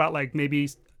talk to me about, like, maybe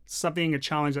a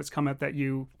challenge that's come up that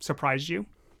you surprised you?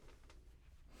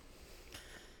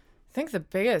 I think the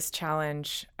biggest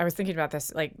challenge, I was thinking about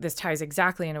this, like, this ties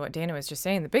exactly into what Dana was just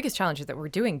saying. The biggest challenge is that we're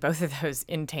doing both of those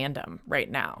in tandem right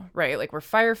now, right? Like, we're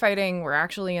firefighting, we're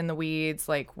actually in the weeds,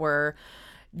 like, we're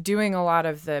doing a lot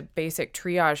of the basic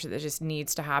triage that just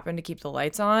needs to happen to keep the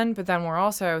lights on. But then we're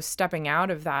also stepping out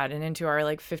of that and into our,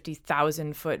 like,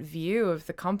 50,000 foot view of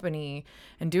the company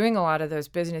and doing a lot of those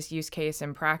business use case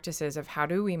and practices of how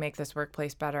do we make this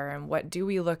workplace better, and what do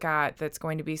we look at that's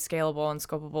going to be scalable and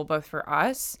scopable both for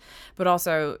us, but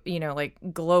also, like,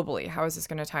 globally, how is this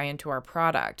going to tie into our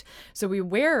product? So we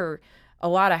wear a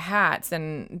lot of hats,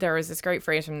 and there was this great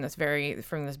phrase from this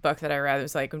book that I read. It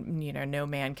was like, no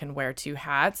man can wear 2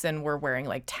 hats, and we're wearing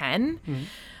like 10,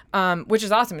 which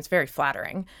is awesome. It's very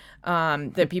flattering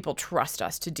that people trust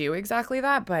us to do exactly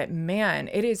that. But man,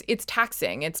 it's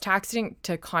taxing. It's taxing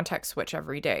to context switch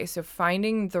every day. So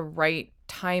finding the right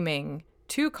timing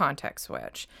to context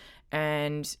switch,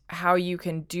 and how you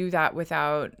can do that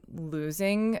without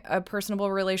losing a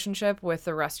personable relationship with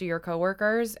the rest of your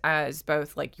coworkers, as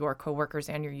both, like, your coworkers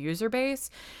and your user base,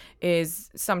 is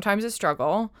sometimes a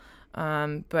struggle,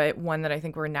 but one that I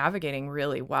think we're navigating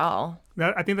really well.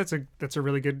 I think that's a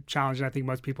really good challenge, and I think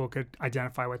most people could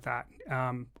identify with that.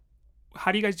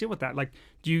 How do you guys deal with that? Like,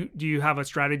 do you have a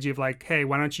strategy of, like, hey,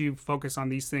 why don't you focus on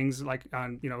these things, like,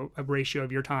 on, a ratio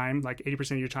of your time, like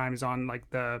 80% of your time is on, like,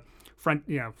 the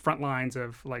front lines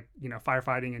of, like,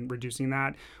 firefighting and reducing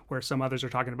that, where some others are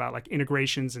talking about, like,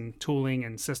 integrations and tooling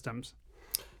and systems?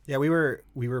 Yeah, we were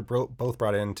both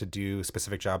brought in to do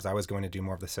specific jobs. I was going to do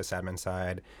more of the sysadmin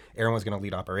side. Erin was going to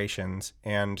lead operations,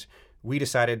 and we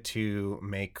decided to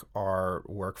make our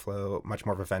workflow much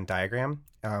more of a Venn diagram,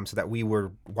 so that we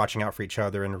were watching out for each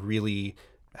other and really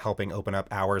helping open up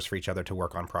hours for each other to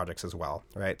work on projects as well,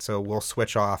 right? So we'll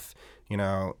switch off,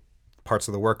 parts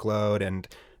of the workload, and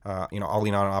I'll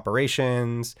lean on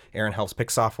operations. Erin helps pick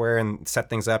software and set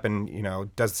things up, and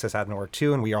does sysadmin work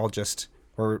too. And we all just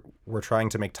we're trying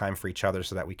to make time for each other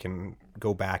so that we can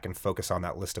go back and focus on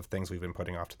that list of things we've been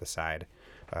putting off to the side,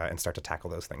 and start to tackle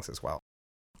those things as well.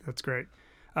 That's great.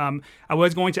 I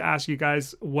was going to ask you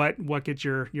guys what gets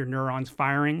your neurons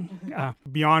firing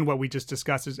beyond what we just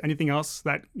discussed. Is anything else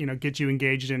that gets you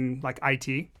engaged in, like,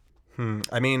 IT?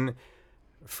 I mean,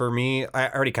 for me, I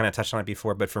already kind of touched on it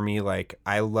before, but for me, like,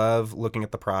 I love looking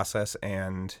at the process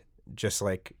and just,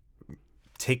 like,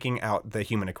 taking out the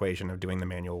human equation of doing the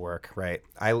manual work, right?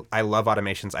 I love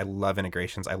automations. I love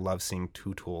integrations. I love seeing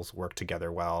 2 tools work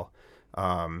together well.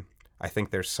 I think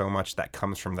there's so much that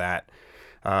comes from that.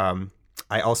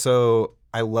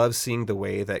 I love seeing the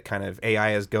way that kind of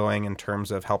AI is going in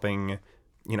terms of helping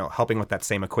with that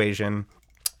same equation.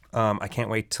 I can't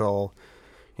wait till,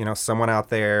 someone out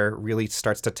there really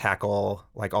starts to tackle,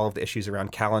 like, all of the issues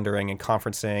around calendaring and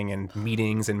conferencing and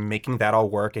meetings and making that all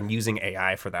work and using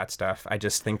AI for that stuff. I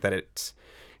just think that it's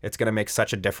going to make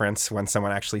such a difference when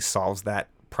someone actually solves that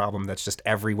problem that's just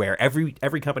everywhere.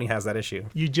 Every company has that issue.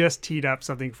 You just teed up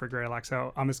something for Greylock,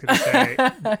 so I'm just going to say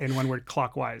in one word,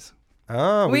 clockwise.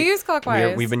 Oh, We use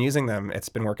Clockwise. We've been using them. It's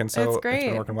been working It's great. It's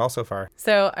been working well so far.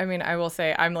 So, I mean, I will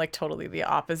say I'm like totally the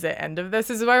opposite end of this.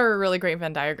 This is why we're a really great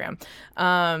Venn diagram.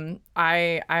 I'm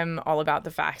all about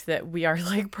the fact that we are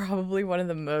like probably one of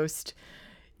the most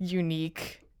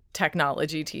unique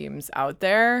technology teams out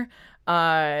there.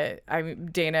 Dana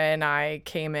and I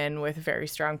came in with very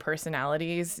strong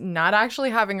personalities, not actually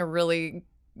having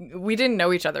we didn't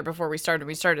know each other before we started.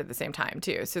 We started at the same time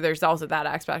too. So there's also that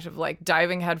aspect of like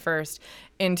diving headfirst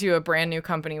into a brand new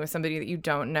company with somebody that you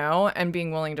don't know and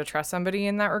being willing to trust somebody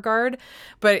in that regard.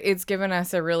 But it's given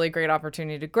us a really great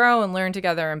opportunity to grow and learn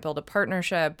together and build a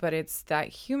partnership. But it's that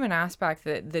human aspect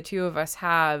that the two of us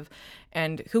have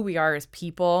and who we are as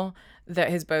people that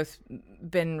has both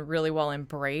been really well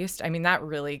embraced. I mean, that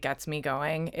really gets me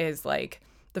going, is like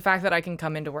the fact that I can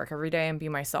come into work every day and be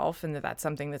myself, and that's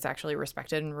something that's actually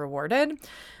respected and rewarded,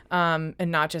 and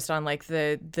not just on like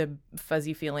the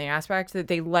fuzzy feeling aspect, that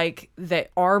they like that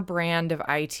our brand of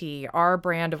IT, our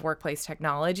brand of workplace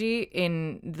technology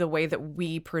in the way that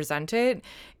we present it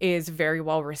is very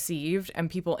well received and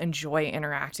people enjoy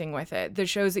interacting with it. That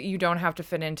shows that you don't have to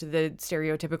fit into the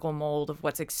stereotypical mold of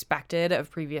what's expected of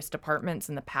previous departments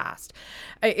in the past.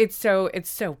 It's so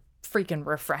freaking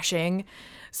refreshing.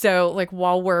 So like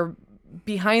while we're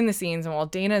behind the scenes and while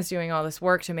Dana's doing all this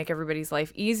work to make everybody's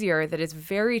life easier, that is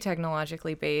very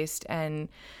technologically based and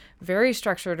very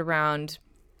structured around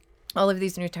all of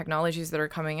these new technologies that are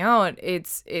coming out,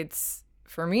 it's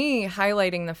for me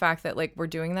highlighting the fact that like we're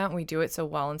doing that and we do it so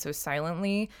well and so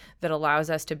silently that allows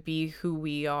us to be who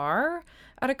we are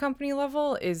at a company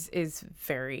level is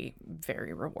very,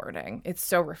 very rewarding. It's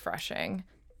so refreshing.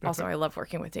 Also, I love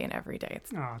working with Dana every day.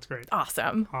 It's great.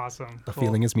 Awesome. The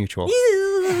feeling is mutual.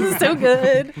 So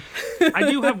good.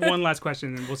 I do have one last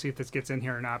question, and we'll see if this gets in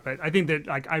here or not. But I think that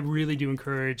like I really do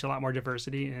encourage a lot more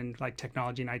diversity in like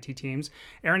technology and IT teams.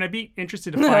 Erin, I'd be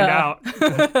interested to find out.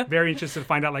 Very interested to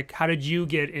find out like how did you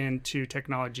get into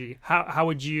technology? How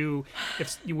would you,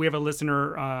 if we have a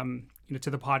listener, to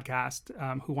the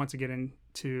podcast who wants to get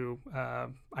into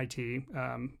IT,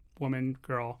 woman,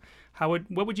 girl,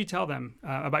 what would you tell them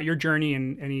about your journey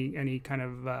and any kind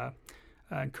of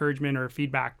encouragement or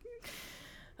feedback?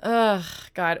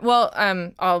 God. Well,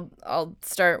 I'll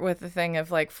start with the thing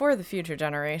of like, for the future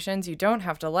generations, you don't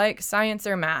have to like science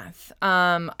or math.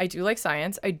 I do like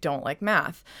science. I don't like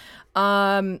math.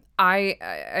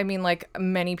 I mean, like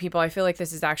many people, I feel like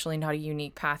this is actually not a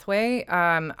unique pathway.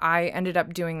 I ended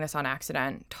up doing this on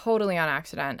accident, totally on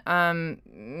accident.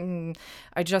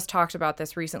 I just talked about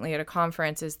this recently at a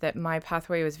conference, is that my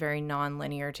pathway was very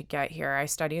non-linear to get here. I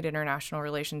studied international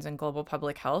relations and global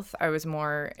public health. I was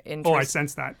more interested. Oh, I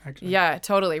sense that, actually. Yeah,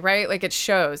 totally. Right. Like it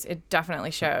shows. It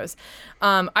definitely shows.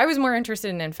 I was more interested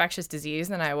in infectious disease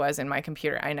than I was in my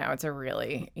computer. I know it's a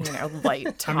really,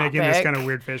 light topic. I'm making this kind of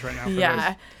weird face right now.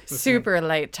 Yeah. Super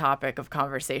light topic of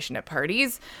conversation at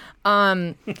parties.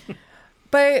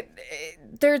 But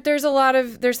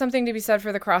there's something to be said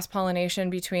for the cross-pollination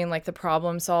between like the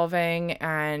problem solving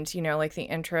and, like the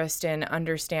interest in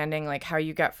understanding like how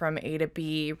you get from A to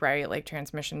B, right? Like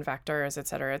transmission vectors, et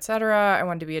cetera, et cetera. I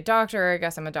wanted to be a doctor. I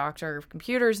guess I'm a doctor of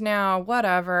computers now,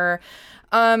 whatever.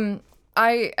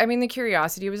 I mean, the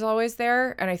curiosity was always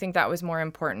there, and I think that was more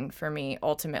important for me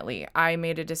ultimately. I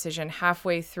made a decision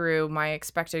halfway through my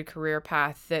expected career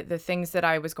path that the things that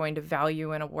I was going to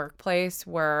value in a workplace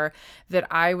were that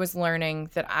I was learning,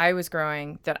 that I was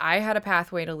growing, that I had a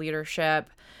pathway to leadership,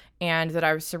 and that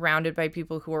I was surrounded by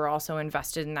people who were also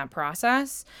invested in that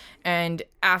process. And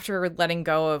after letting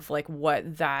go of like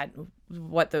what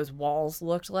those walls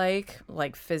looked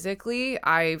like physically,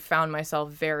 I found myself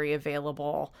very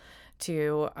available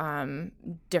to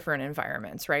different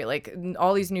environments, right? Like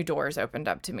all these new doors opened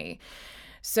up to me.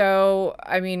 So,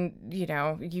 I mean,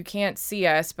 you can't see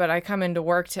us, but I come into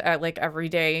work like every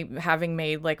day having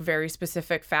made like very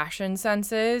specific fashion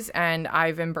senses, and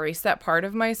I've embraced that part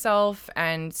of myself.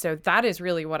 And so that is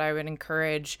really what I would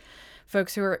encourage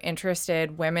folks who are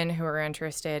interested, women who are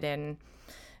interested in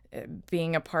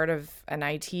being a part of an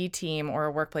IT team or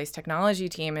a workplace technology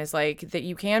team, is like that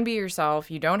you can be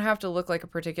yourself. You don't have to look like a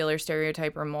particular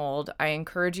stereotype or mold. I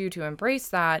encourage you to embrace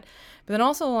that. But then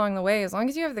also along the way, as long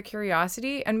as you have the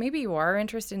curiosity and maybe you are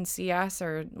interested in CS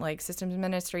or like systems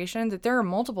administration, that there are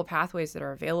multiple pathways that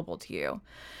are available to you.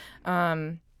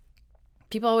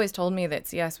 People always told me that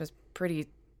CS was pretty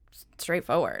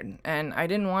straightforward, and I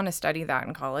didn't want to study that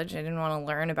in college. I didn't want to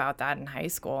learn about that in high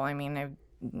school. I mean,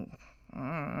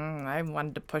 I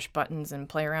wanted to push buttons and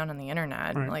play around on the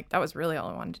internet. Right. Like that was really all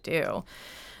I wanted to do.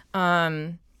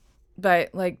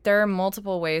 But like there are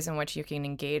multiple ways in which you can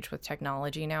engage with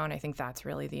technology now, and I think that's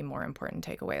really the more important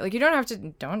takeaway. Like you don't have to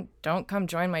don't come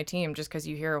join my team just because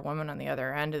you hear a woman on the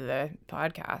other end of the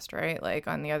podcast, right? Like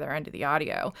on the other end of the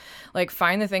audio. Like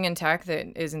find the thing in tech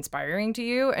that is inspiring to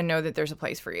you and know that there's a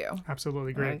place for you.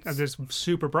 Absolutely great. And it's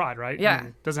super broad, right? Yeah. I mean,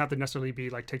 it doesn't have to necessarily be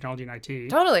like technology and IT.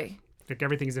 Totally. Like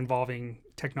everything is involving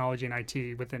technology and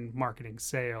IT within marketing,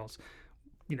 sales,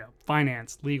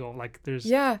 finance, legal. Like there's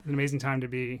an amazing time to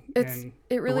be in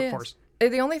the workforce.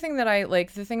 The only thing that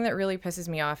the thing that really pisses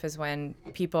me off is when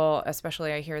people,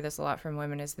 especially I hear this a lot from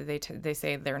women, is that they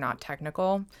say they're not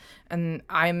technical. And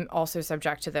I'm also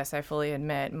subject to this, I fully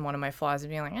admit. And one of my flaws is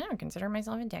being like, I don't consider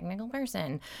myself a technical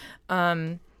person.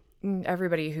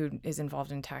 Everybody who is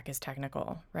involved in tech is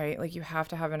technical, right? Like you have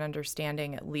to have an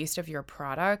understanding at least of your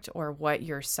product or what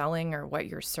you're selling or what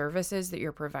your service is that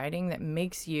you're providing that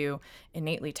makes you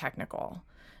innately technical.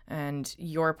 And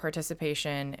your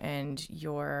participation and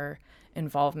your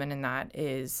involvement in that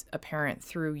is apparent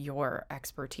through your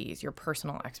expertise, your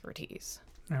personal expertise.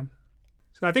 Yeah.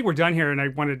 So I think we're done here, and I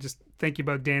want to just thank you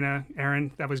both, Dana,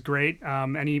 Erin. That was great.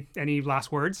 Any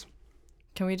last words?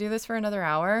 Can we do this for another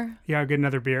hour? Yeah, I'll get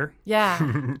another beer. Yeah.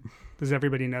 Does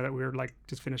everybody know that we're like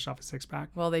just finished off a 6-pack?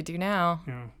 Well, they do now.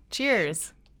 Yeah.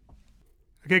 Cheers.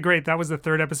 Okay, great. That was the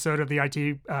 3rd episode of the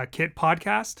IT Kit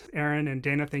podcast. Erin and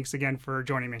Dana, thanks again for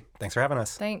joining me. Thanks for having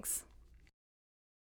us. Thanks.